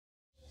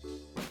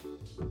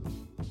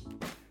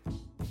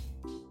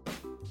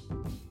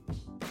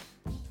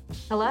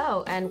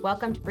Hello, and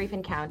welcome to Brief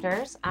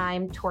Encounters.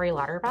 I'm Tori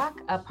Lauterbach,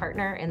 a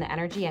partner in the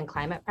energy and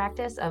climate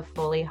practice of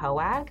Foley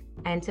Hoag.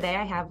 And today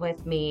I have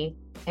with me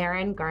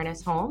Erin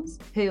Garnis Holmes,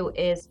 who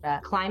is a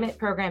climate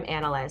program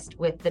analyst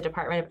with the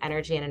Department of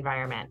Energy and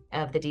Environment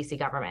of the DC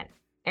government.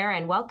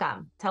 Erin,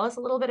 welcome. Tell us a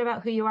little bit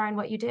about who you are and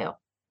what you do.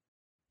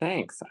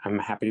 Thanks. I'm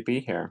happy to be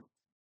here.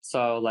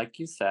 So, like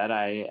you said,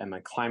 I am a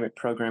climate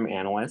program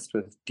analyst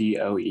with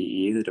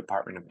DOEE, the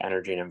Department of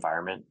Energy and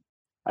Environment.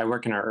 I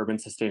work in our Urban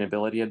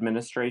Sustainability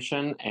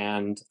Administration,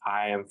 and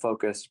I am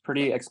focused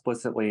pretty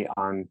explicitly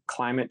on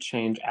climate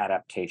change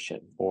adaptation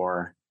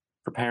or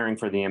preparing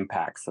for the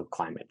impacts of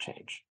climate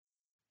change.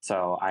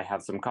 So I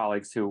have some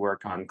colleagues who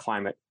work on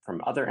climate from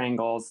other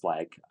angles,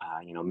 like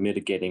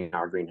mitigating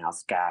our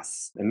greenhouse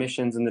gas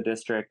emissions in the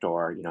district,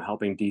 or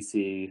helping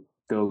DC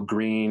go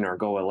green or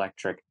go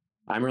electric.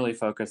 I'm really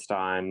focused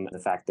on the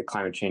fact that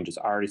climate change is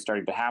already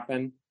starting to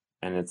happen,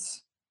 and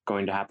it's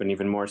going to happen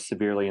even more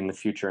severely in the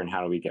future. And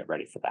how do we get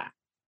ready for that?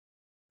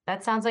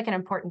 That sounds like an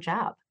important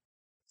job.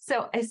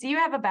 So I see you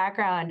have a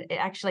background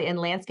actually in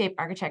landscape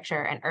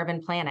architecture and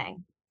urban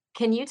planning.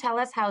 Can you tell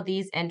us how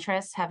these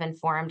interests have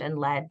informed and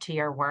led to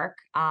your work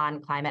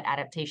on climate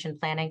adaptation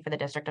planning for the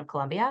District of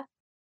Columbia?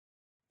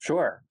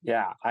 Sure.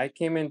 Yeah. I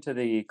came into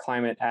the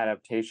climate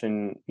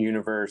adaptation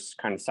universe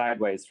kind of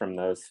sideways from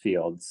those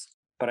fields.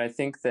 But I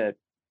think that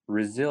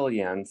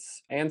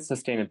resilience and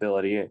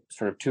sustainability,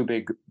 sort of two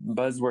big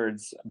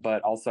buzzwords, but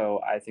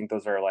also I think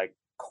those are like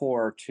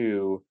core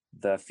to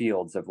the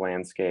fields of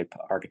landscape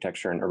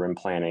architecture and urban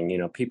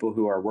planning. People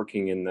who are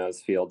working in those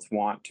fields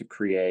want to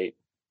create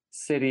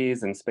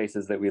cities and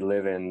spaces that we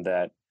live in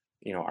that,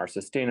 are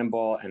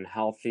sustainable and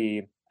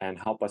healthy and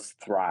help us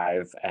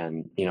thrive.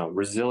 And,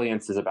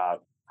 resilience is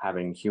about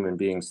having human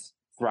beings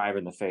thrive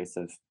in the face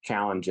of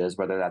challenges,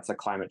 whether that's a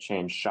climate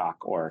change shock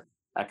or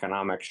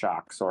economic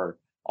shocks or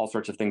all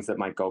sorts of things that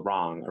might go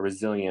wrong. A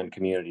resilient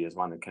community is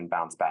one that can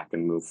bounce back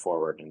and move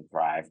forward and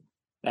thrive.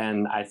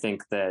 And I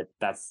think that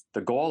that's the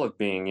goal of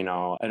being, an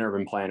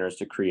urban planner, is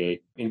to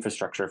create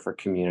infrastructure for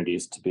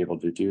communities to be able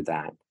to do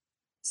that.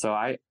 So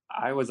I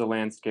was a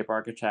landscape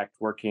architect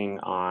working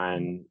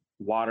on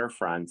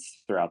waterfronts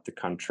throughout the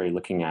country,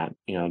 looking at,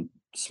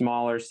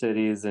 smaller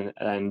cities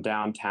and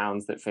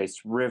downtowns that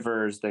faced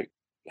rivers that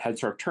had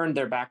sort of turned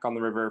their back on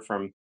the river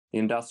from the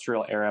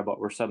industrial era,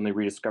 but were suddenly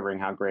rediscovering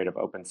how great of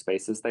open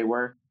spaces they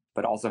were,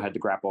 but also had to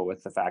grapple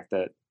with the fact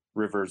that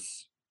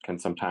rivers can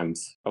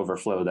sometimes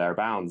overflow their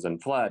bounds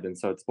and flood. And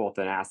so it's both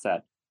an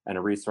asset and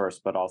a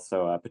resource, but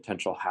also a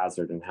potential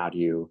hazard. And how do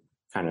you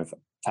kind of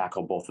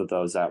tackle both of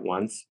those at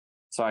once?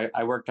 So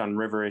I worked on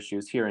river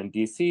issues here in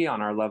DC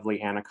on our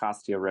lovely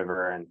Anacostia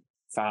River, and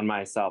found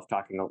myself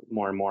talking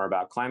more and more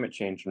about climate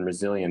change and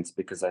resilience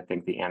because I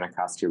think the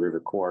Anacostia River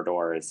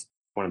corridor is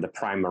one of the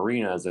prime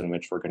arenas in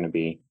which we're going to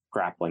be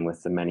grappling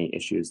with the many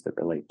issues that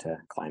relate to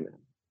climate.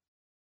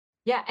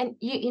 Yeah, and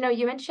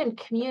you mentioned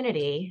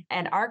community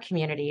and our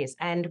communities,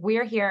 and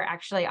we're here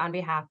actually on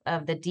behalf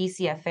of the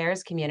DC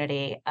Affairs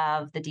community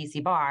of the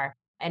DC Bar,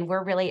 and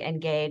we're really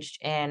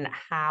engaged in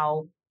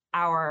how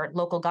our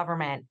local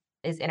government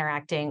is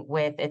interacting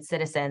with its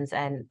citizens,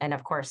 and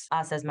of course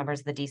us as members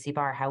of the DC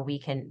Bar, how we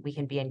can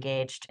be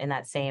engaged in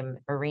that same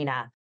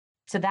arena.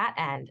 To that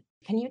end,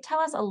 can you tell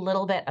us a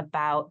little bit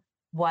about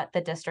what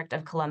the District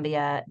of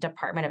Columbia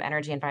Department of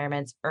Energy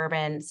Environment's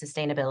Urban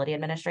Sustainability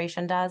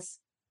Administration does?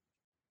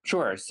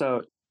 Sure.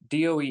 So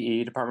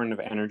DOEE, Department of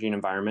Energy and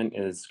Environment,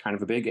 is kind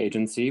of a big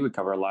agency. We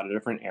cover a lot of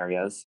different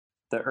areas.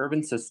 The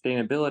Urban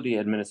Sustainability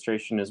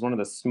Administration is one of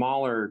the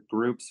smaller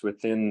groups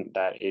within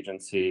that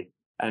agency.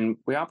 And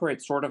we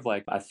operate sort of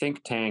like a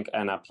think tank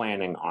and a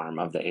planning arm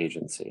of the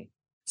agency.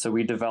 So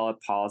we develop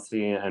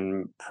policy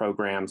and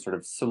program sort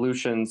of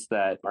solutions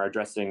that are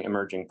addressing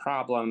emerging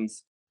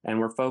problems. And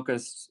we're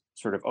focused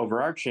sort of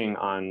overarching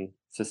on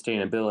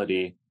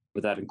sustainability,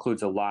 but that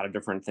includes a lot of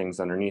different things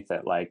underneath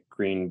it, like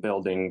green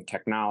building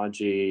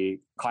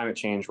technology, climate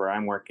change, where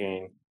I'm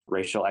working,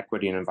 racial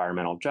equity and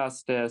environmental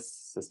justice,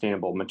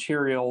 sustainable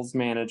materials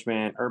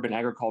management, urban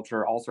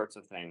agriculture, all sorts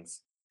of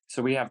things.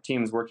 So we have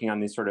teams working on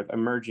these sort of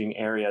emerging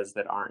areas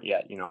that aren't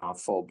yet, a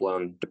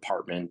full-blown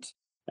department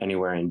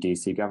anywhere in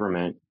DC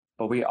government.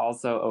 But we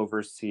also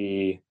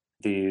oversee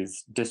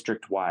these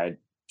district-wide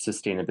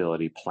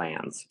sustainability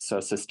plans. So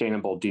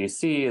Sustainable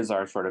DC is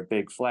our sort of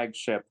big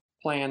flagship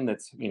plan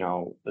that's,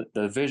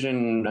 the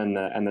vision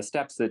and the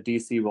steps that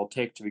DC will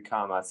take to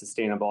become a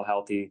sustainable,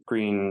 healthy,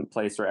 green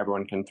place where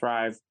everyone can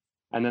thrive.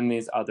 And then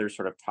these other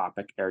sort of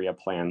topic area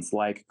plans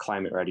like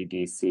Climate Ready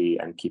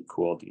DC and Keep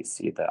Cool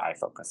DC that I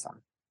focus on.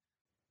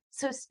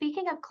 So,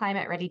 speaking of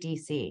Climate Ready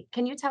DC,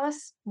 can you tell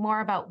us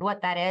more about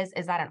what that is?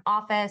 Is that an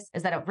office?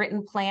 Is that a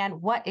written plan?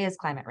 What is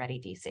Climate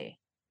Ready DC?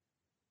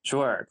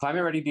 Sure.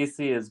 Climate Ready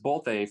DC is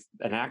both an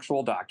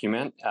actual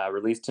document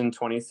released in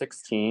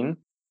 2016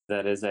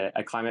 that is a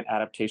climate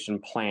adaptation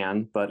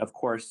plan. But of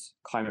course,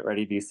 Climate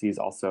Ready DC is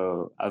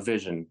also a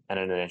vision and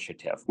an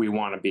initiative. We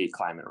want to be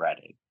climate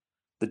ready.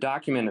 The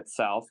document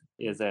itself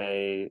is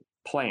a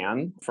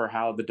plan for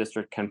how the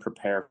district can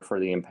prepare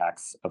for the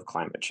impacts of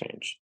climate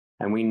change.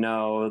 And we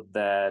know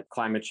that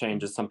climate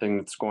change is something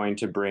that's going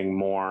to bring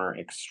more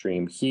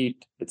extreme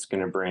heat. It's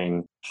going to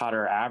bring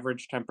hotter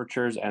average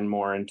temperatures and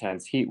more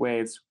intense heat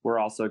waves. We're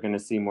also going to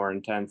see more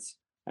intense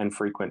and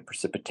frequent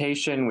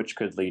precipitation, which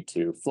could lead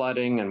to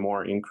flooding and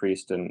more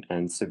increased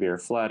and severe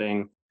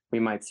flooding. We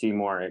might see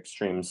more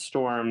extreme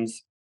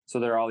storms.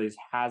 So there are all these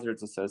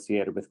hazards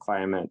associated with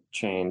climate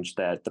change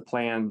that the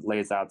plan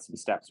lays out some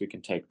steps we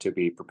can take to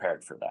be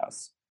prepared for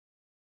those.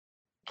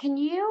 Can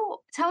you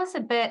tell us a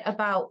bit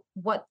about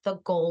what the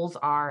goals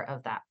are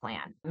of that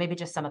plan? Maybe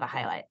just some of the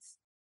highlights.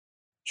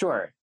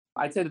 Sure.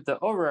 I'd say that the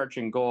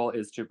overarching goal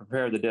is to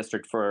prepare the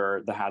district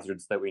for the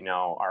hazards that we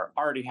know are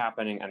already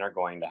happening and are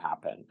going to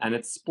happen. And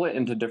it's split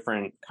into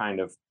different kind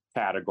of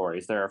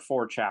categories. There are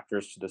four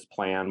chapters to this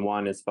plan.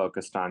 One is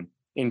focused on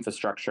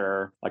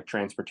infrastructure like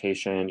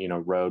transportation,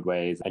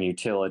 roadways and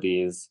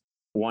utilities.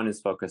 One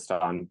is focused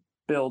on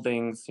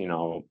buildings,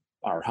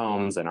 our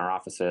homes and our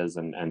offices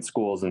and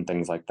schools and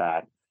things like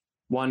that.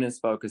 One is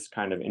focused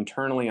kind of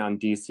internally on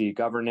DC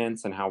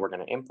governance and how we're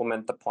going to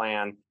implement the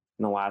plan.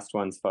 And the last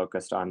one's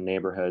focused on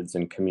neighborhoods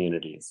and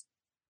communities.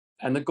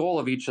 And the goal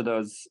of each of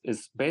those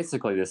is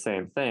basically the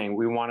same thing.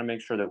 We want to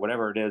make sure that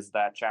whatever it is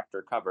that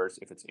chapter covers,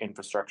 if it's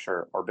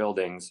infrastructure or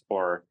buildings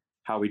or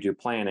how we do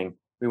planning,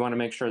 we want to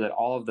make sure that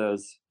all of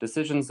those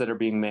decisions that are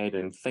being made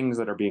and things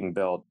that are being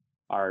built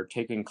are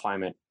taking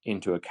climate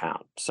into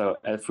account. So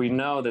if we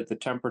know that the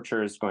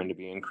temperature is going to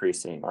be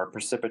increasing or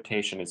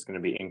precipitation is going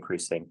to be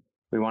increasing,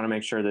 we want to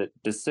make sure that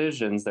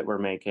decisions that we're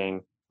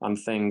making on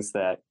things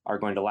that are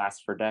going to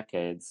last for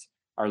decades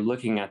are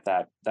looking at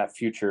that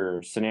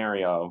future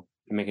scenario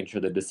and making sure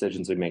the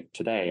decisions we make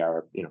today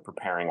are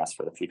preparing us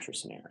for the future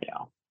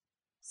scenario.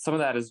 Some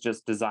of that is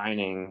just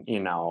designing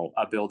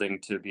a building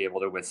to be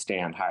able to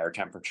withstand higher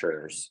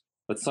temperatures,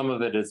 but some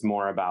of it is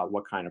more about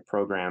what kind of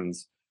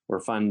programs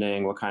we're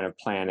funding, what kind of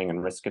planning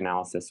and risk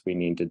analysis we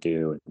need to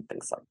do, and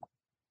things like that.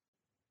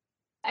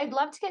 I'd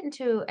love to get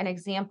into an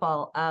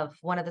example of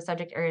one of the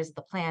subject areas of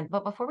the plan.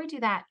 But before we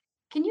do that,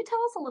 can you tell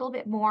us a little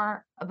bit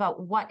more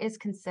about what is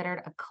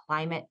considered a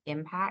climate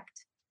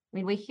impact? I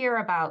mean, we hear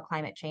about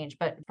climate change,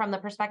 but from the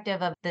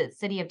perspective of the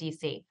city of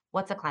DC,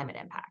 what's a climate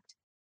impact?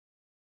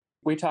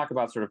 We talk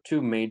about sort of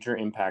two major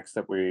impacts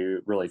that we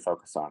really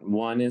focus on.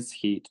 One is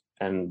heat,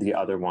 and the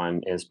other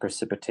one is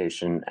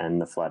precipitation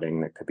and the flooding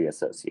that could be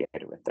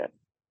associated with it.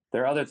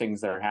 There are other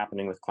things that are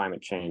happening with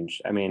climate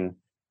change. I mean,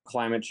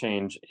 climate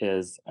change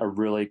is a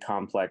really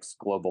complex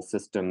global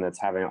system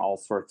that's having all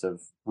sorts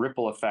of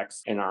ripple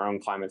effects in our own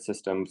climate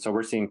system. So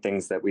we're seeing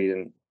things that we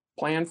didn't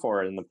plan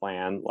for in the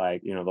plan,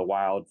 like, the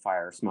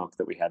wildfire smoke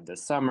that we had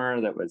this summer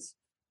that was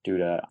due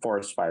to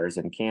forest fires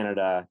in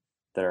Canada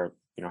that are,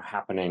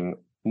 happening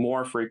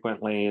more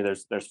frequently.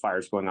 There's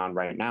fires going on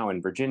right now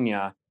in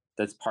Virginia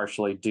that's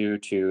partially due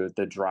to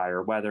the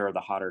drier weather or the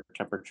hotter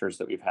temperatures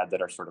that we've had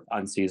that are sort of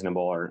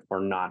unseasonable or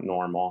not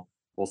normal.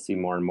 We'll see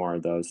more and more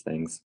of those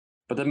things.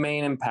 But the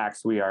main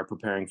impacts we are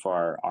preparing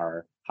for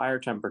are higher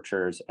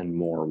temperatures and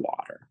more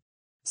water.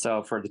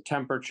 So for the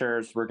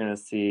temperatures, we're going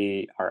to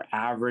see our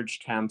average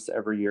temps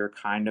every year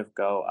kind of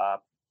go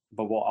up,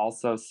 but we'll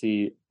also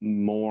see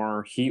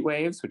more heat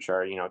waves, which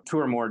are, 2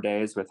 or more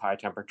days with high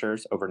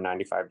temperatures over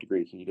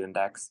 95-degree heat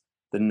index.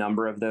 The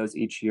number of those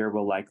each year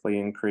will likely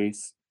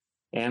increase.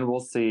 And we'll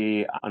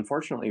see,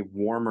 unfortunately,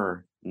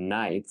 warmer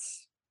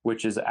nights,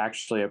 which is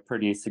actually a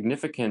pretty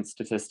significant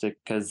statistic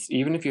because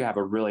even if you have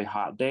a really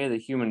hot day, the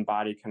human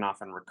body can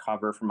often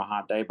recover from a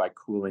hot day by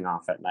cooling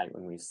off at night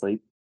when we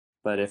sleep.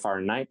 But if our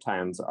night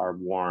times are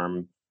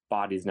warm,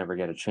 bodies never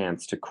get a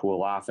chance to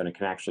cool off, and it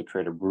can actually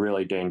create a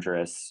really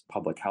dangerous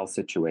public health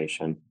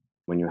situation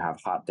when you have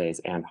hot days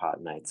and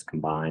hot nights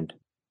combined.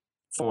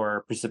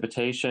 For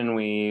precipitation,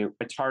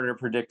 it's harder to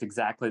predict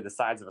exactly the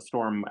size of a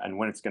storm and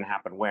when it's going to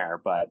happen where,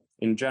 but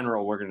in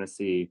general, we're going to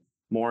see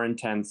more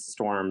intense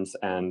storms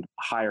and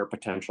higher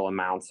potential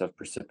amounts of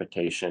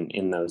precipitation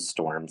in those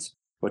storms,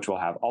 which will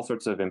have all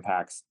sorts of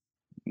impacts.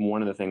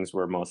 One of the things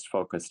we're most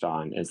focused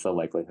on is the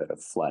likelihood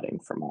of flooding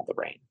from all the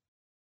rain.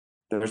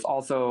 There's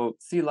also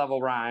sea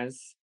level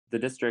rise. The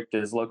district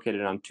is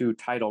located on two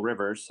tidal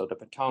rivers, so the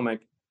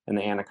Potomac and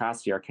the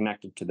Anacostia are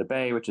connected to the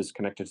bay, which is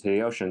connected to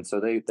the ocean. So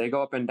they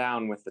go up and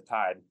down with the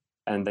tide,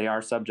 and they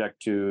are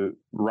subject to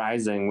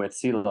rising with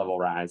sea level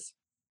rise.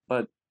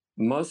 But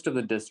most of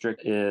the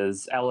district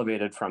is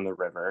elevated from the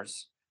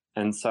rivers.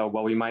 And so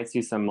while we might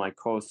see some like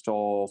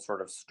coastal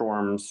sort of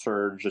storm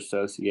surge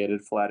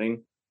associated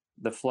flooding,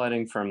 the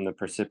flooding from the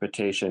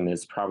precipitation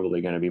is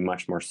probably going to be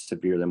much more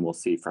severe than we'll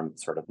see from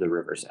sort of the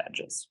river's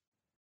edges.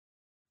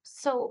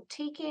 So,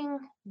 taking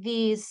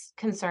these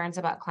concerns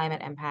about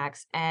climate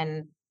impacts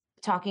and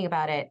talking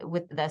about it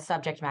with the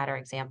subject matter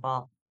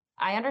example,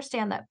 I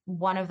understand that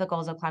one of the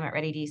goals of Climate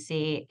Ready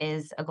DC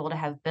is a goal to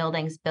have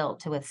buildings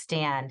built to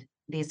withstand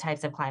these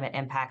types of climate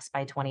impacts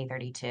by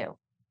 2032.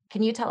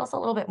 Can you tell us a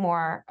little bit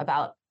more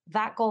about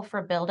that goal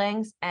for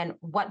buildings and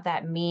what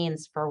that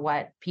means for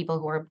what people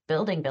who are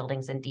building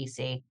buildings in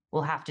DC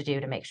will have to do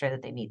to make sure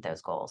that they meet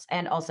those goals,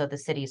 and also the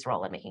city's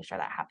role in making sure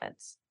that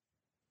happens?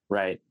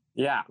 Right.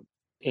 Yeah.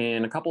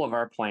 in a couple of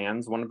our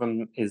plans. One of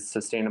them is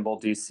Sustainable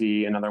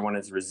DC, another one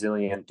is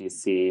Resilient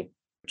DC,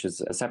 which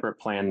is a separate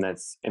plan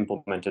that's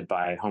implemented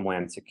by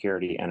Homeland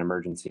Security and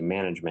Emergency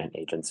Management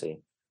Agency.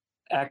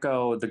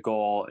 Echo the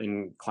goal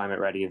in Climate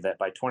Ready that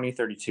by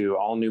 2032,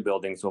 all new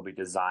buildings will be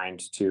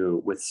designed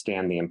to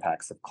withstand the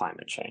impacts of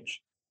climate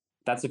change.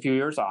 That's a few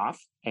years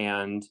off.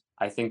 And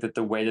I think that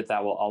the way that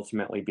that will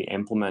ultimately be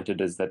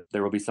implemented is that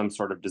there will be some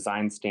sort of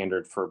design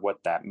standard for what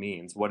that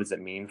means. What does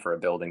it mean for a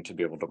building to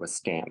be able to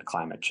withstand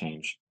climate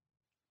change?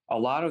 A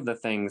lot of the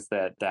things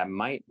that that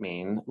might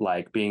mean,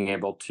 like being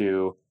able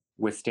to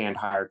withstand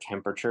higher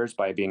temperatures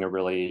by being a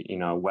really,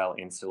 well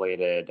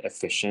insulated,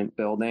 efficient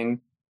building,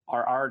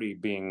 are already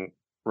being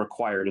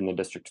required in the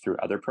district through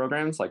other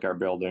programs like our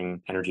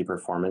building energy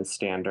performance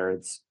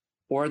standards,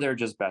 or they're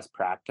just best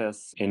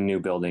practice in new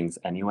buildings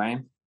anyway.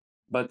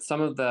 But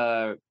some of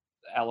the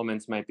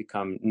elements might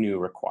become new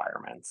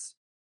requirements.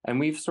 And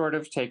we've sort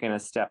of taken a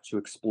step to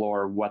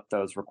explore what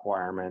those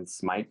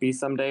requirements might be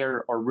someday,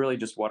 or really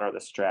just what are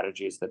the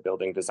strategies that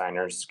building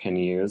designers can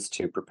use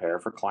to prepare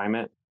for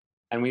climate.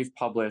 And we've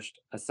published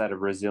a set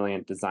of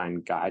resilient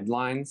design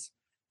guidelines.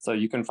 So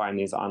you can find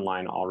these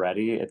online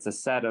already. It's a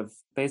set of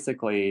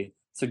basically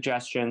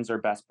suggestions or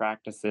best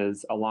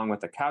practices, along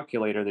with a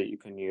calculator that you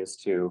can use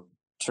to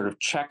sort of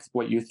check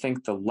what you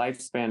think the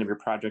lifespan of your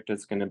project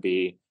is going to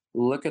be,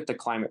 look at the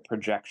climate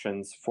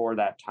projections for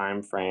that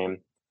time frame,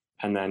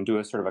 and then do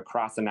a sort of a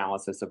cross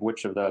analysis of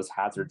which of those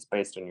hazards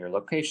based on your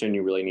location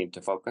you really need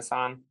to focus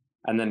on.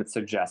 And then it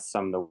suggests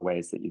some of the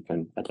ways that you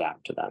can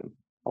adapt to them.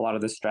 A lot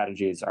of the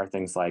strategies are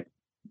things like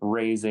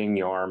raising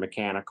your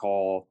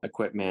mechanical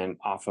equipment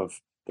off of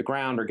the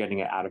ground or getting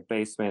it out of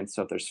basements.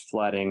 So if there's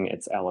flooding,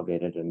 it's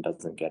elevated and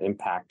doesn't get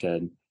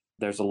impacted.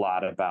 There's a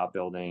lot about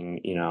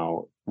building,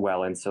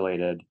 well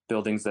insulated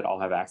buildings that all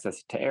have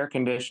access to air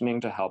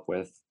conditioning to help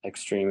with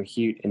extreme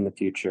heat in the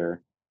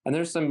future. And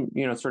there's some,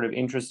 sort of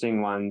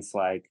interesting ones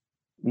like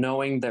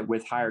knowing that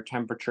with higher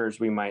temperatures,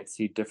 we might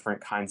see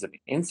different kinds of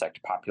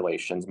insect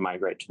populations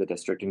migrate to the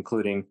district,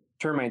 including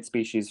termite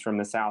species from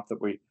the south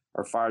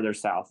or farther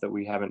south that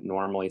we haven't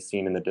normally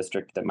seen in the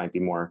district that might be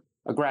more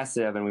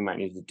aggressive. And we might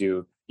need to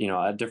do,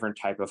 a different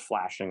type of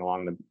flashing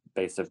along the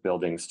base of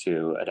buildings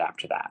to adapt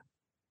to that.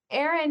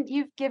 Aaron,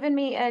 you've given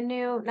me a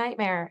new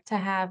nightmare to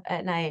have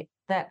at night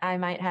that I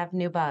might have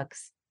new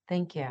bugs.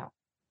 Thank you.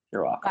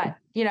 You're welcome.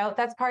 But,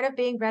 that's part of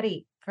being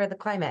ready for the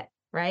climate,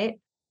 right?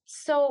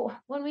 So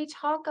when we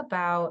talk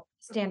about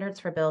standards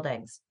for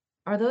buildings,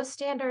 are those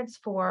standards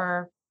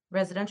for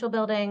residential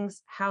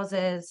buildings,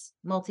 houses,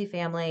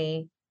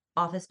 multifamily,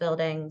 office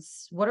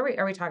buildings?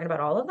 Are we talking about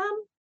all of them?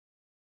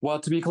 Well,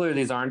 to be clear,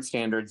 these aren't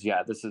standards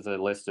yet. This is a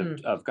list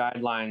of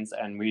guidelines,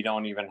 and we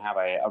don't even have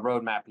a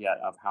roadmap yet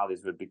of how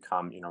these would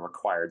become,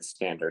 required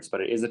standards.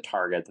 But it is a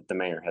target that the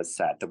mayor has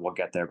set that we'll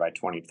get there by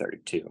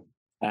 2032.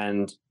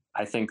 And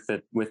I think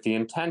that with the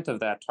intent of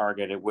that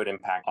target, it would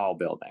impact all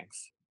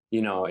buildings.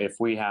 If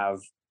we have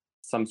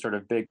some sort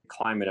of big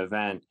climate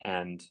event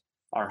and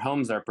our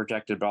homes are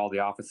protected, but all the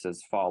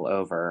offices fall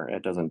over,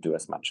 it doesn't do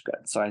us much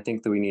good. So I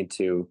think that we need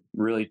to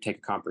really take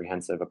a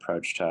comprehensive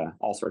approach to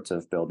all sorts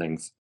of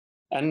buildings.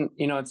 And,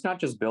 it's not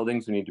just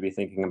buildings we need to be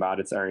thinking about,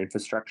 it's our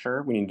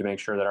infrastructure. We need to make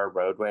sure that our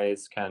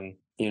roadways can,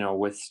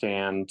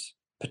 withstand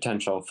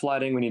potential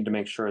flooding. We need to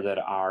make sure that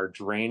our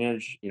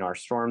drainage, our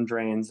storm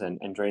drains and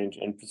drainage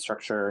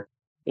infrastructure,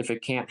 if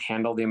it can't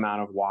handle the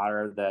amount of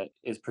water that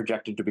is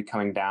projected to be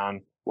coming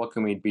down, what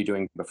can we be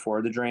doing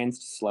before the drains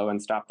to slow and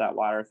stop that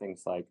water?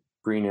 Things like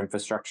green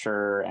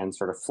infrastructure and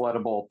sort of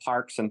floodable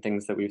parks and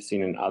things that we've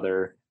seen in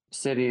other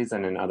cities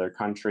and in other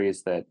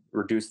countries that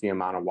reduce the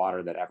amount of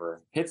water that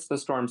ever hits the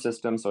storm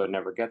system so it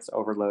never gets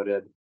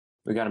overloaded.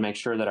 We got to make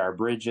sure that our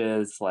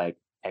bridges, like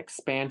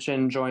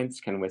expansion joints,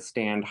 can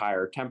withstand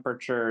higher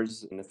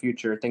temperatures in the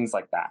future, things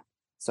like that.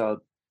 So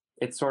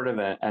it's sort of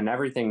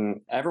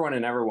everyone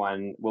and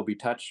everyone will be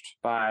touched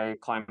by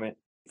climate.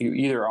 You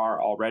either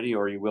are already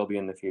or you will be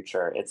in the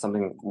future. It's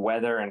something,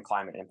 weather and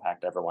climate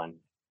impact everyone.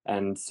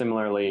 And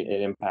similarly,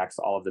 it impacts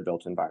all of the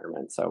built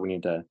environment. So we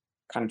need to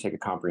kind of take a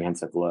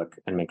comprehensive look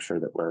and make sure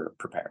that we're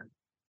prepared.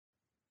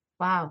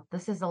 Wow,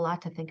 this is a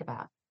lot to think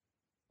about.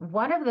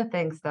 One of the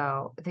things,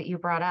 though, that you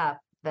brought up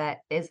that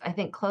is, I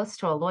think, close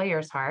to a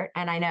lawyer's heart,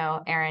 and I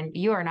know, Aaron,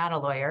 you are not a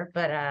lawyer,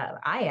 but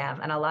I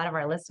am, and a lot of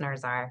our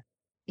listeners are.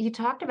 You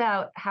talked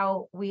about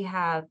how we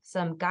have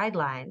some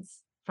guidelines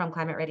from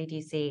Climate Ready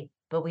DC,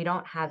 but we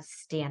don't have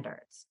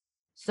standards.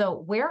 So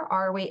where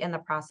are we in the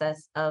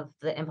process of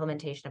the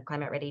implementation of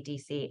Climate Ready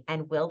DC?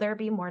 And will there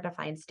be more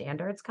defined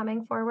standards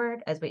coming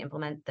forward as we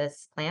implement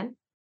this plan?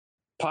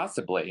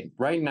 Possibly.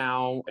 Right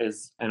now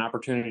is an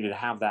opportunity to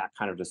have that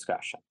kind of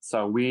discussion.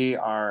 So we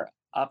are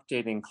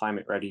updating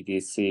Climate Ready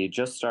DC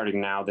just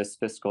starting now this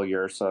fiscal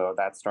year. So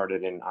that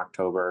started in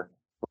October.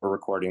 We're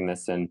recording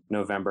this in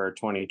November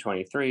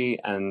 2023.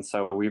 And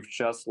so we've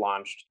just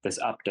launched this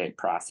update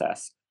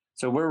process.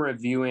 So we're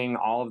reviewing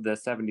all of the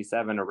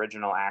 77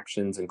 original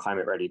actions in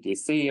Climate Ready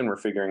DC, and we're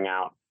figuring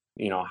out,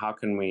 how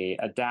can we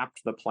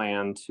adapt the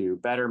plan to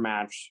better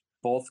match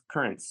both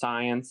current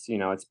science,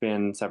 it's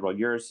been several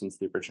years since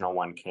the original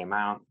one came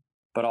out,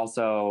 but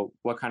also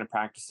what kind of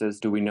practices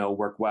do we know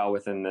work well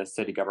within the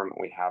city government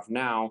we have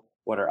now?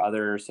 What are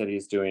other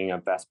cities doing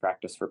of best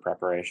practice for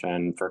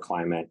preparation for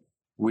climate?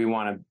 We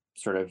want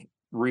to sort of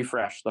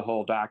refresh the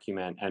whole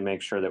document and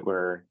make sure that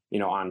we're,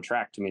 on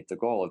track to meet the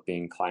goal of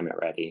being climate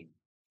ready.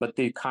 But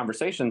the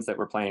conversations that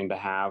we're planning to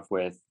have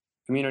with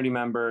community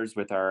members,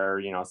 with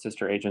our,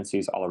 sister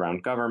agencies all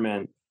around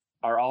government,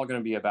 are all going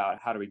to be about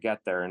how do we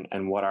get there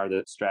and what are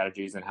the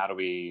strategies and how do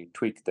we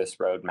tweak this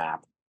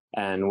roadmap.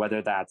 And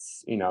whether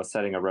that's,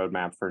 setting a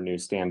roadmap for new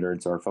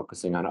standards or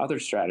focusing on other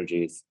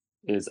strategies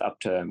is up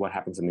to what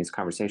happens in these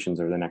conversations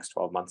over the next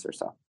 12 months or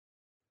so.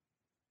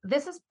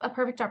 This is a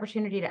perfect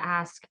opportunity to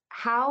ask,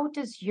 how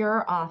does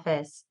your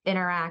office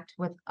interact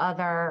with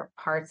other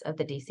parts of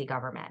the DC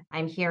government?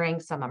 I'm hearing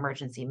some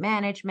emergency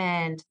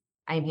management,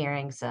 I'm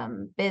hearing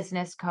some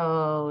business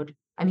code,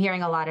 I'm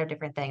hearing a lot of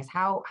different things.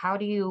 How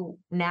do you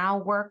now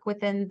work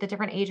within the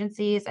different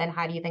agencies, and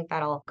how do you think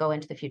that'll go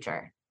into the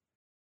future?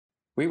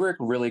 We work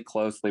really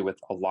closely with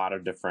a lot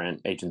of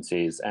different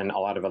agencies and a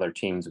lot of other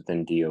teams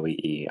within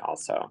DOEE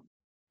also.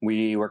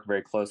 We work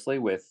very closely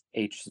with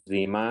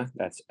HSEMA,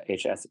 that's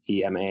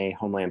HSEMA,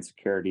 Homeland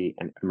Security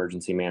and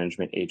Emergency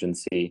Management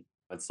Agency.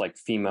 It's like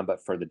FEMA,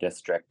 but for the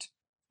district.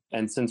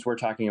 And since we're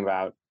talking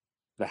about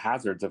the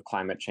hazards of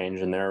climate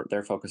change and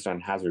they're focused on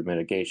hazard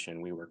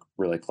mitigation, we work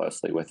really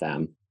closely with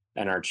them.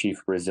 And our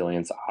Chief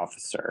Resilience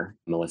Officer,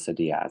 Melissa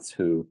Diaz,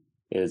 who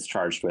is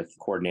charged with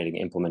coordinating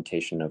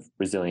implementation of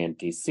Resilient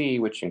DC,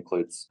 which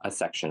includes a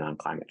section on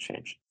climate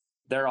change.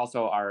 They're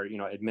also our,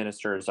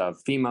 administrators of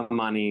FEMA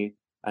money,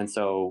 and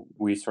so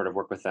we sort of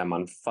work with them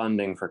on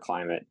funding for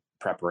climate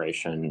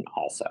preparation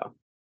also.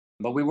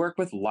 But we work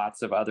with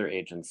lots of other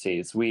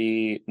agencies.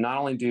 We not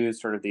only do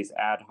sort of these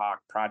ad hoc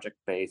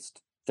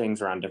project-based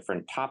things around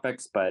different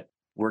topics, but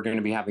we're going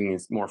to be having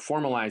these more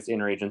formalized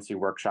interagency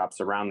workshops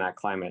around that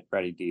Climate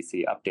Ready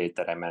DC update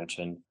that I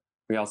mentioned.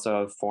 We also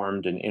have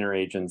formed an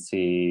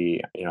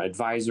interagency,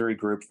 advisory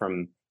group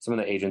from some of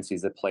the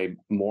agencies that play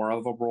more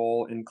of a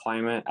role in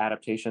climate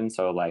adaptation.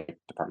 So like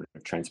Department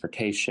of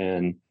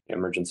Transportation,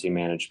 Emergency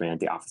Management,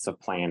 the Office of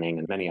Planning,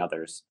 and many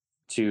others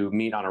to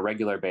meet on a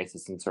regular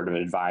basis and sort of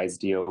advise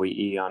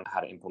DOEE on how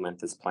to implement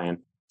this plan.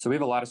 So we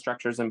have a lot of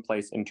structures in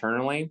place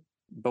internally,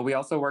 but we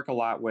also work a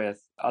lot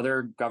with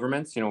other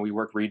governments. We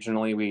work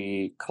regionally.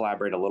 We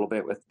collaborate a little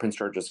bit with Prince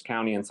George's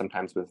County and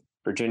sometimes with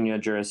Virginia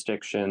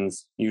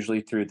jurisdictions,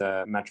 usually through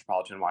the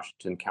Metropolitan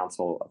Washington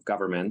Council of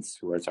Governments,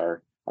 who is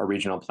our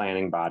regional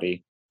planning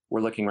body.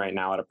 We're looking right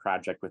now at a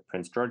project with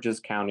Prince George's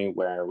County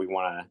where we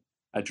want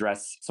to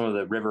address some of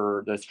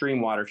the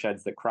stream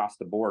watersheds that cross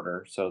the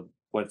border. So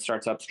what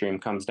starts upstream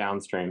comes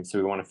downstream. So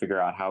we want to figure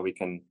out how we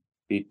can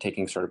be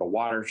taking sort of a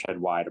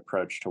watershed-wide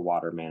approach to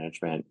water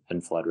management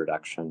and flood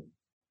reduction.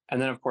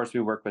 And then, of course,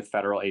 we work with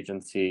federal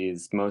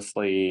agencies,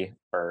 mostly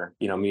for,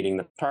 meeting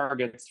the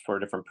targets for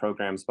different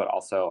programs, but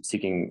also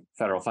seeking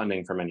federal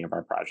funding for many of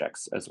our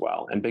projects as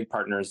well. And big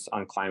partners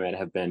on climate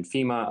have been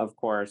FEMA, of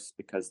course,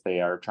 because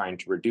they are trying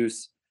to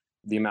reduce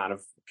the amount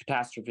of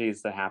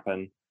catastrophes that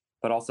happen.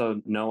 But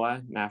also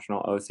NOAA,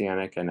 National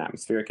Oceanic and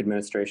Atmospheric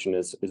Administration,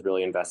 is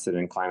really invested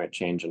in climate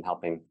change and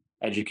helping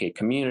educate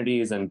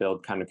communities and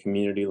build kind of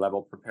community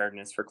level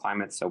preparedness for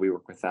climate. So we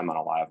work with them on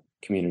a lot of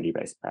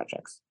community-based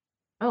projects.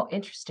 Oh,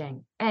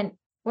 interesting. And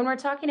when we're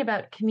talking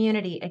about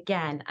community,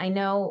 again, I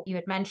know you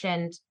had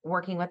mentioned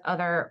working with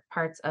other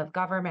parts of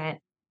government,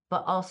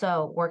 but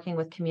also working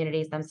with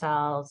communities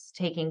themselves,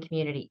 taking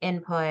community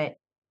input.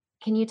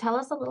 Can you tell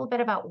us a little bit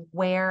about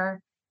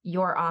where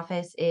your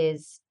office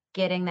is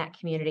getting that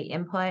community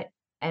input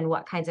and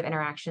what kinds of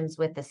interactions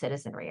with the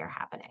citizenry are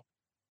happening?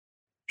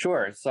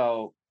 Sure.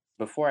 So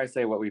before I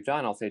say what we've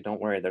done, I'll say,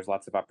 don't worry, there's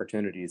lots of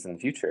opportunities in the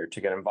future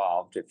to get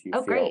involved if you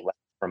Oh, feel great. left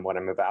from what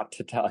I'm about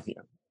to tell you.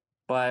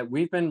 But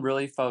we've been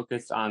really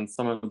focused on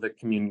some of the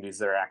communities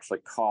that are actually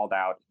called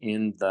out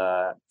in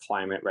the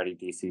Climate Ready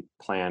DC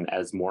plan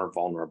as more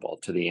vulnerable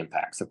to the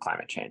impacts of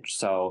climate change.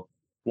 So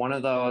one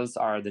of those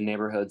are the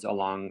neighborhoods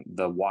along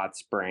the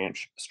Watts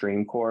Branch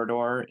stream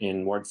corridor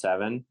in Ward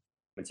 7.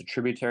 It's a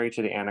tributary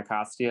to the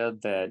Anacostia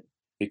that,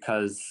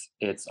 because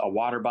it's a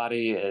water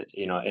body,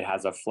 it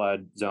has a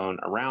flood zone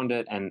around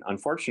it. And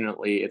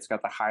unfortunately, it's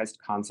got the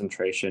highest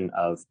concentration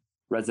of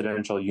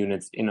residential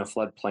units in a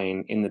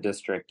floodplain in the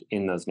district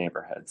in those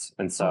neighborhoods.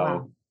 And Oh, so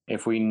wow.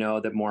 if we know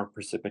that more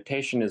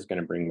precipitation is going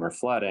to bring more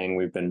flooding,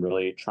 we've been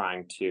really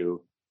trying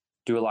to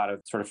do a lot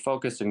of sort of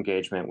focused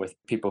engagement with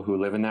people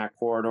who live in that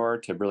corridor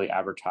to really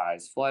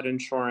advertise flood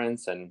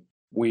insurance. And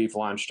we've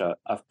launched a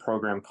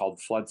program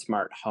called Flood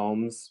Smart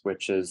Homes,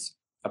 which is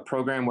a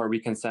program where we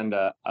can send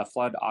a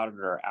flood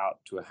auditor out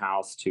to a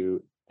house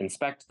to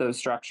inspect the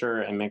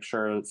structure and make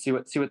sure, see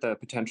what the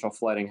potential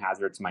flooding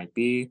hazards might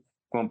be,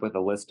 come up with a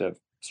list of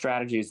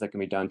strategies that can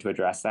be done to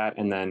address that.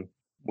 And then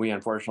we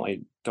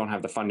unfortunately don't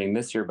have the funding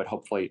this year, but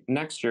hopefully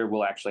next year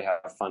we'll actually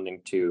have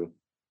funding to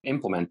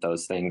implement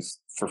those things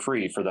for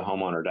free for the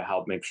homeowner to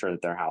help make sure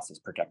that their house is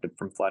protected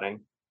from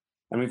flooding.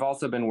 And we've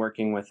also been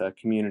working with a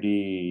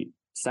community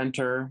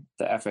center,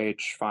 the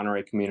FH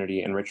Fonterey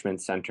Community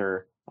Enrichment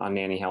Center on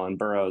Nanny Helen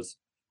Burroughs,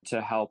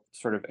 to help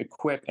sort of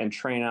equip and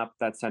train up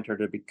that center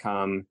to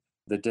become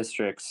the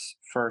district's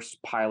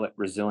first pilot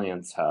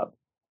resilience hub.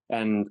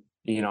 And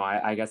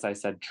I guess I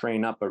said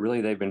train up, but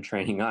really they've been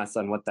training us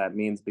on what that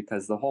means,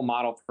 because the whole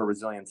model for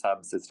resilience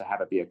hubs is to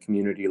have it be a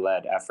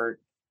community-led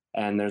effort.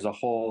 And there's a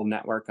whole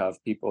network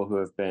of people who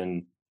have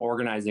been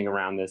organizing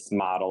around this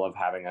model of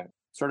having a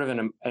sort of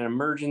an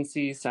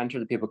emergency center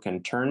that people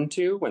can turn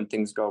to when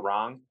things go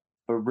wrong.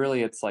 But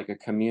really, it's like a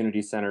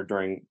community center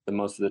during the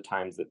most of the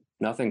times that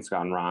nothing's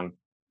gone wrong,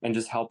 and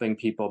just helping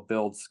people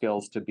build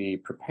skills to be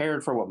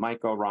prepared for what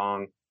might go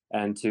wrong,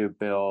 and to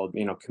build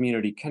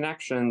community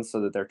connections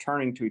so that they're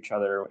turning to each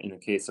other in the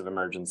case of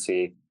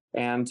emergency,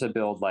 and to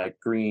build like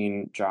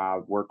green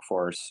job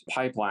workforce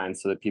pipelines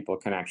so that people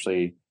can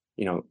actually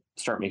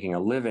start making a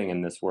living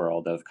in this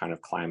world of kind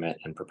of climate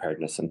and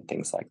preparedness and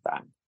things like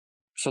that.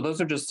 So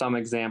those are just some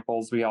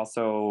examples. We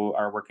also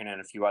are working in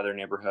a few other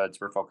neighborhoods.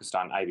 We're focused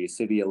on Ivy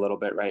City a little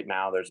bit right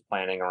now. There's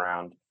planning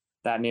around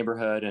that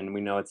neighborhood, and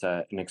we know it's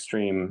an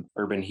extreme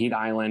urban heat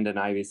island in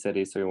Ivy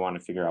City, so we want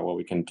to figure out what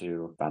we can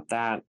do about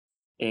that.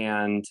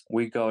 And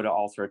we go to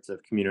all sorts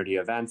of community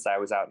events. I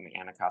was out in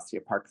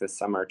Anacostia Park this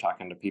summer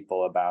talking to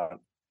people about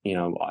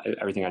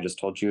everything I just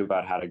told you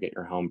about, how to get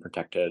your home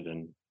protected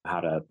and how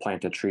to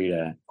plant a tree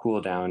to cool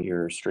down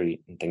your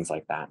street and things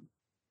like that.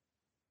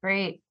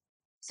 Great.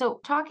 So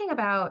talking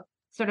about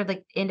sort of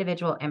like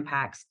individual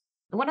impacts,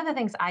 one of the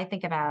things I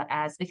think about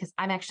as because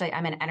I'm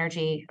an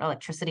energy,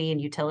 electricity,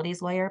 and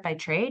utilities lawyer by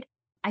trade.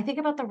 I think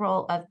about the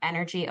role of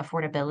energy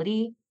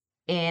affordability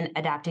in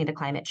adapting to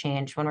climate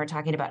change when we're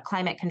talking about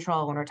climate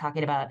control, when we're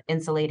talking about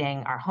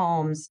insulating our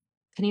homes.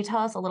 Can you tell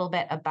us a little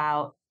bit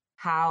about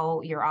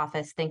how your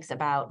office thinks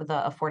about the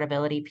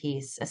affordability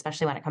piece,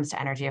 especially when it comes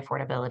to energy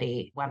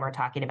affordability, when we're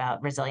talking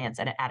about resilience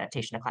and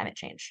adaptation to climate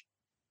change?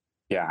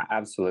 Yeah,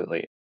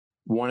 absolutely.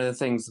 One of the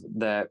things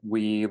that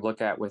we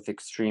look at with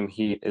extreme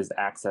heat is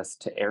access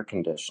to air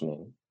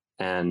conditioning,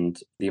 and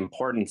the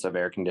importance of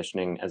air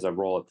conditioning as a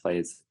role it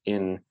plays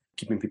in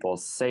keeping people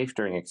safe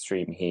during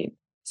extreme heat.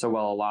 So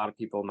while a lot of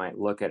people might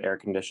look at air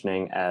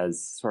conditioning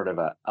as sort of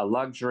a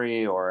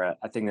luxury or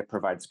a thing that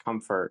provides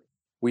comfort,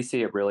 we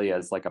see it really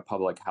as like a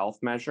public health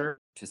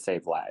measure to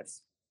save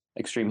lives.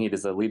 Extreme heat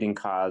is a leading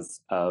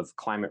cause of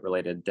climate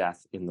related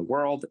death in the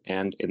world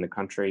and in the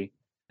country.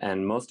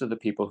 And most of the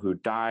people who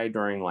die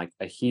during like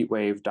a heat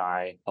wave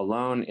die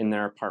alone in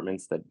their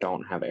apartments that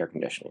don't have air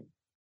conditioning.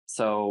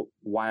 So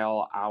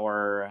while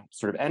our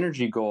sort of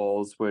energy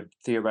goals would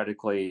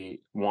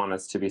theoretically want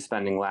us to be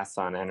spending less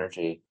on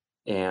energy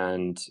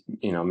and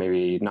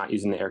maybe not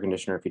using the air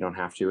conditioner if you don't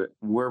have to,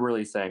 we're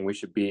really saying we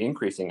should be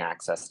increasing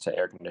access to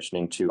air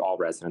conditioning to all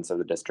residents of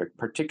the district,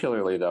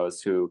 particularly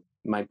those who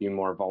might be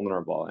more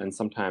vulnerable. And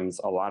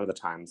sometimes, a lot of the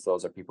times,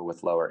 those are people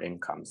with lower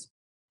incomes.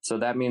 So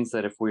that means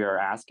that if we are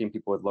asking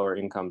people with lower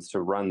incomes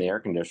to run the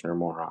air conditioner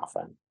more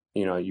often,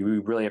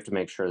 you really have to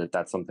make sure that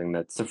that's something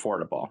that's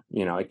affordable.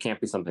 It can't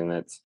be something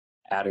that's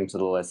adding to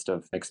the list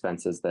of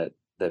expenses that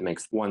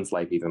makes one's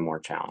life even more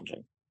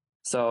challenging.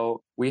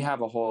 So we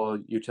have a whole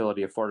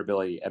utility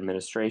affordability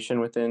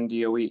administration within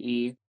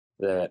DOEE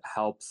that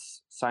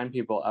helps sign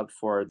people up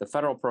for the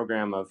federal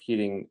program of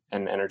heating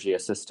and energy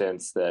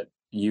assistance that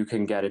you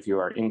can get if you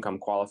are income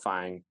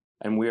qualifying.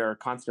 And we are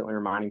constantly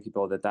reminding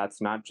people that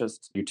that's not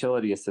just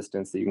utility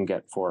assistance that you can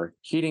get for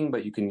heating,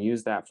 but you can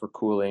use that for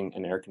cooling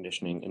and air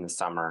conditioning in the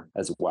summer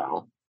as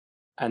well.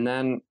 And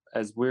then,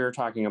 as we're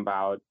talking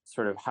about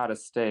sort of how to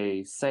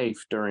stay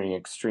safe during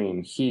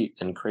extreme heat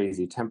and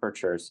crazy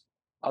temperatures,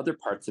 other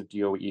parts of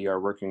DOE are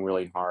working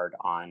really hard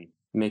on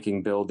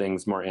making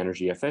buildings more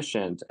energy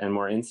efficient and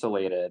more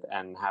insulated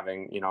and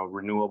having,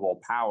 renewable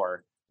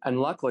power. And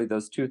luckily,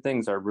 those two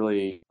things are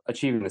really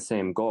achieving the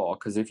same goal.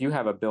 Because if you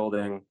have a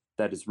building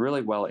that is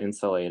really well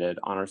insulated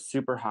on a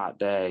super hot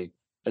day,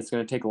 it's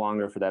going to take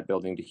longer for that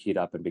building to heat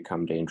up and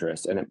become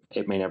dangerous. And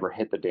it may never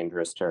hit the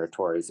dangerous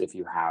territories if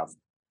you have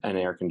an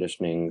air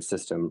conditioning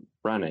system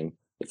running.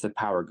 If the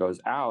power goes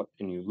out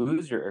and you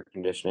lose your air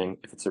conditioning,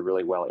 if it's a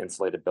really well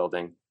insulated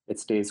building, it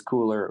stays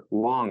cooler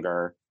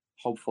longer,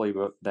 hopefully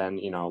then,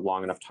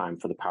 long enough time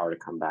for the power to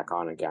come back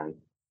on again.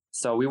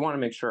 So we want to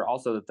make sure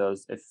also that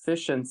those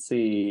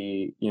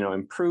efficiency,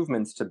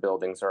 improvements to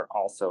buildings are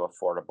also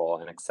affordable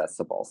and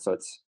accessible. So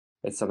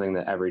it's something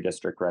that every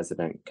district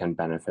resident can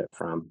benefit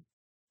from.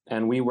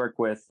 And we work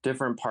with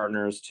different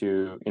partners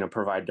to,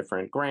 provide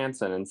different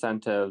grants and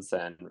incentives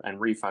and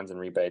refunds and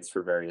rebates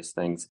for various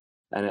things.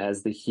 And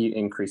as the heat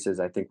increases,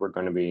 I think we're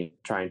going to be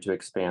trying to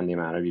expand the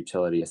amount of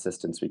utility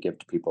assistance we give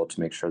to people to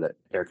make sure that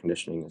air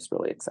conditioning is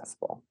really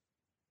accessible.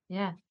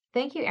 Yeah.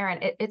 Thank you, Aaron.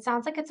 It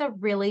sounds like it's a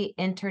really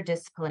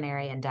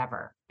interdisciplinary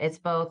endeavor. It's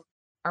both,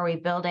 are we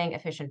building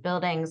efficient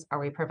buildings? Are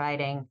we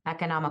providing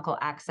economical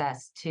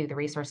access to the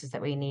resources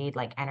that we need,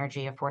 like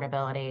energy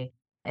affordability?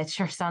 It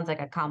sure sounds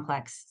like a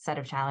complex set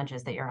of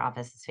challenges that your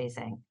office is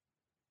facing.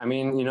 I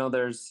mean,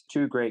 there's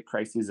two great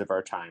crises of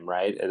our time,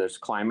 right? There's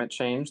climate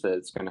change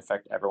that's going to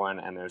affect everyone,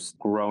 and there's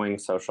growing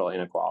social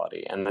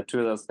inequality. And the two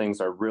of those things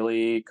are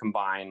really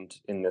combined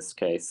in this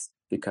case,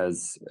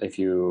 because if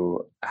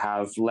you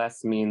have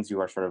less means, you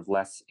are sort of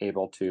less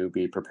able to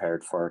be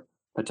prepared for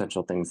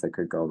potential things that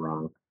could go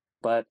wrong.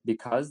 But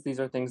because these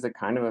are things that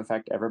kind of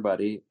affect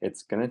everybody,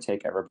 it's going to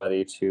take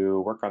everybody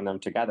to work on them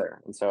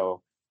together. And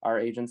so our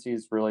agency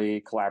is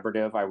really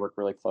collaborative. I work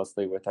really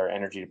closely with our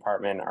energy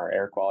department, our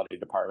air quality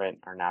department,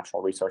 our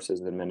natural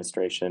resources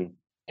administration,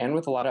 and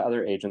with a lot of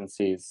other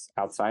agencies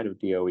outside of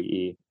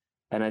DOEE.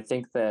 And I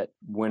think that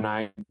when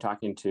I'm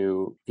talking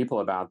to people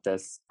about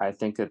this, I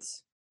think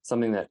it's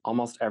something that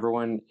almost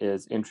everyone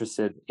is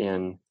interested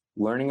in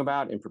learning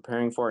about and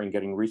preparing for and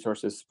getting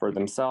resources for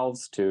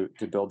themselves to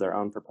build their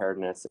own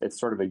preparedness. It's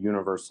sort of a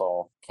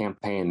universal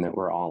campaign that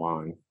we're all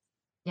on.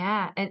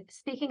 Yeah. And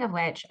speaking of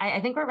which, I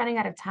think we're running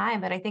out of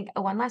time, but I think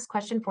one last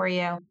question for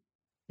you.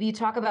 You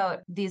talk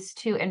about these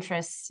two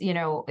interests,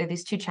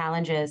 these two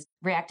challenges,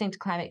 reacting to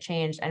climate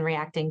change and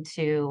reacting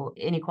to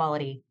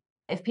inequality.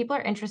 If people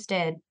are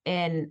interested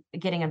in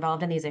getting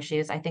involved in these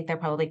issues, I think they're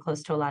probably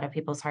close to a lot of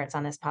people's hearts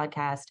on this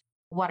podcast.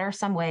 What are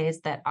some ways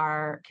that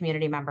our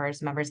community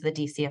members of the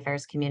DC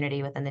Affairs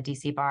community within the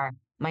DC Bar,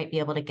 might be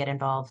able to get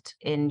involved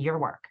in your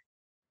work?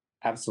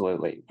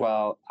 Absolutely.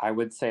 Well, I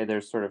would say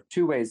there's sort of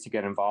two ways to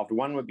get involved.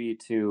 One would be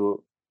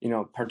to,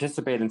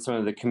 participate in some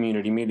of the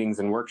community meetings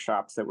and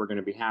workshops that we're going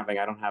to be having.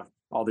 I don't have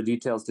all the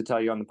details to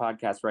tell you on the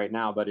podcast right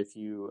now, but if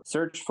you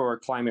search for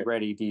Climate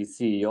Ready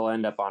DC, you'll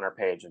end up on our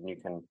page and you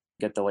can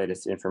get the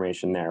latest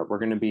information there. We're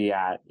going to be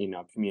at,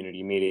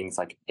 community meetings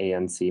like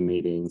ANC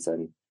meetings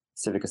and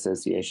civic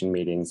association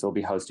meetings. We'll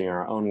be hosting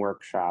our own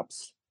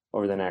workshops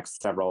over the next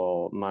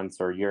several months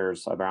or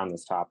years around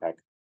this topic.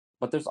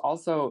 But there's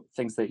also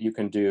things that you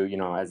can do,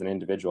 as an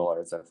individual or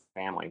as a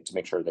family to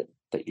make sure that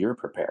you're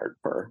prepared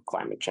for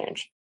climate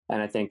change. And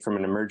I think from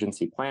an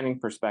emergency planning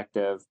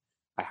perspective,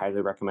 I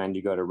highly recommend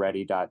you go to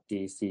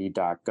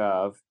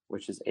ready.dc.gov,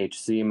 which is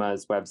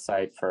HCEMA's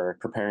website for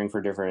preparing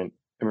for different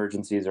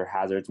emergencies or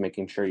hazards,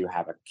 making sure you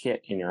have a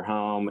kit in your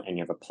home and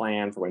you have a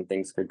plan for when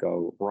things could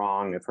go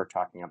wrong if we're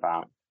talking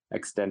about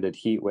extended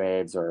heat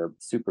waves or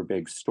super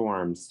big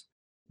storms.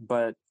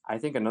 But I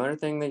think another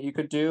thing that you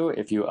could do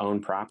if you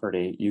own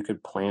property, you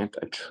could plant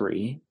a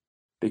tree,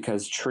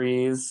 because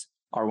trees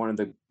are one of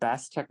the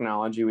best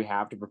technology we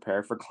have to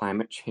prepare for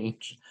climate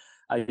change.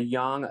 A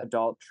young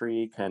adult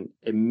tree can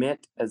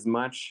emit as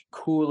much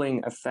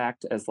cooling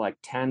effect as like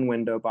 10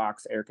 window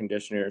box air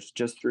conditioners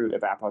just through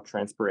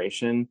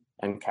evapotranspiration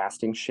and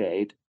casting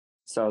shade.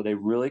 So they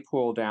really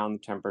cool down the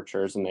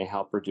temperatures and they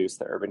help reduce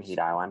the urban heat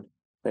island.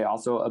 They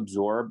also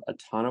absorb a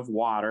ton of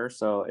water.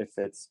 So if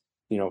it's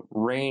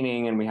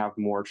raining and we have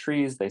more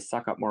trees, they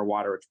suck up more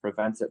water, which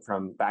prevents it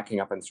from backing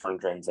up in storm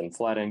drains and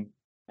flooding.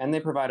 And they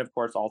provide, of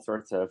course, all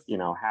sorts of,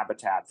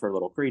 habitat for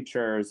little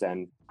creatures.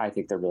 And I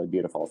think they're really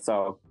beautiful.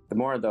 So the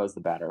more of those,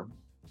 the better.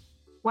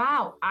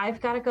 Wow. I've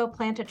got to go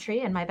plant a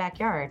tree in my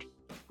backyard.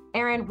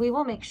 Aaron, we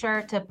will make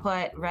sure to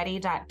put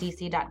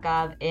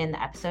ready.dc.gov in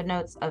the episode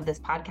notes of this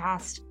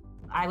podcast.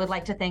 I would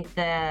like to thank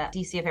the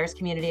DC Affairs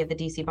community of the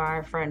DC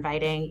Bar for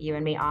inviting you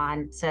and me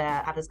on to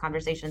have this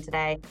conversation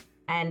today.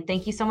 And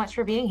thank you so much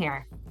for being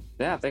here.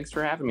 Yeah, thanks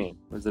for having me.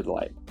 It was a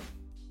delight.